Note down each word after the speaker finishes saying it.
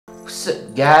What's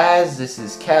up, guys? This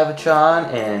is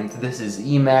Calvitron and this is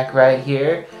EMAC right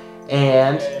here,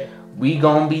 and we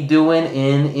gonna be doing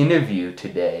an interview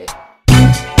today.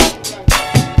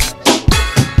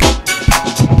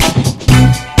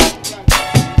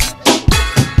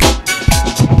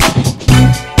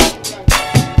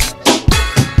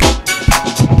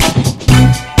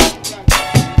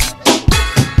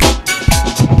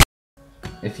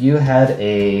 If you had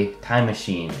a time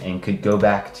machine and could go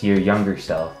back to your younger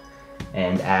self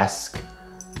and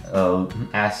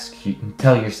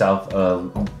tell yourself,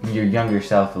 your younger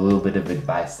self, a little bit of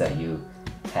advice that you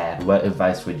had, what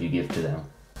advice would you give to them?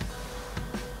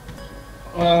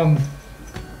 I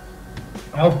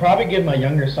would probably give my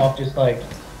younger self just like,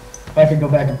 if I could go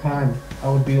back in time, I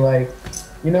would be like,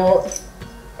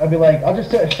 I'd be like, I'll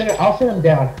sit them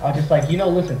down. I'll just like,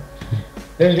 listen.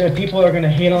 There's gonna people that are gonna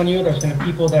hate on you. There's gonna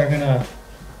people that are gonna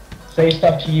say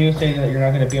stuff to you, say that you're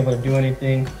not gonna be able to do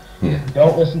anything. Yeah.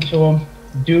 Don't listen to them.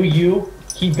 Do you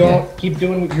keep going? Yeah. Keep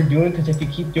doing what you're doing, because if you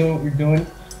keep doing what you're doing,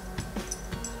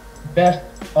 best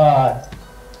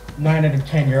 9 out of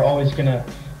 10, you're always gonna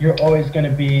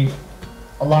be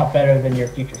a lot better than your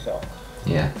future self.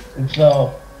 Yeah. And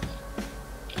so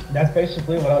that's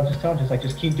basically what I'll just tell them.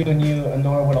 Just keep doing you,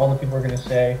 ignore what all the people are gonna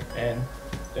say, and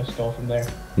just go from there.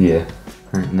 Yeah.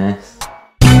 Nice.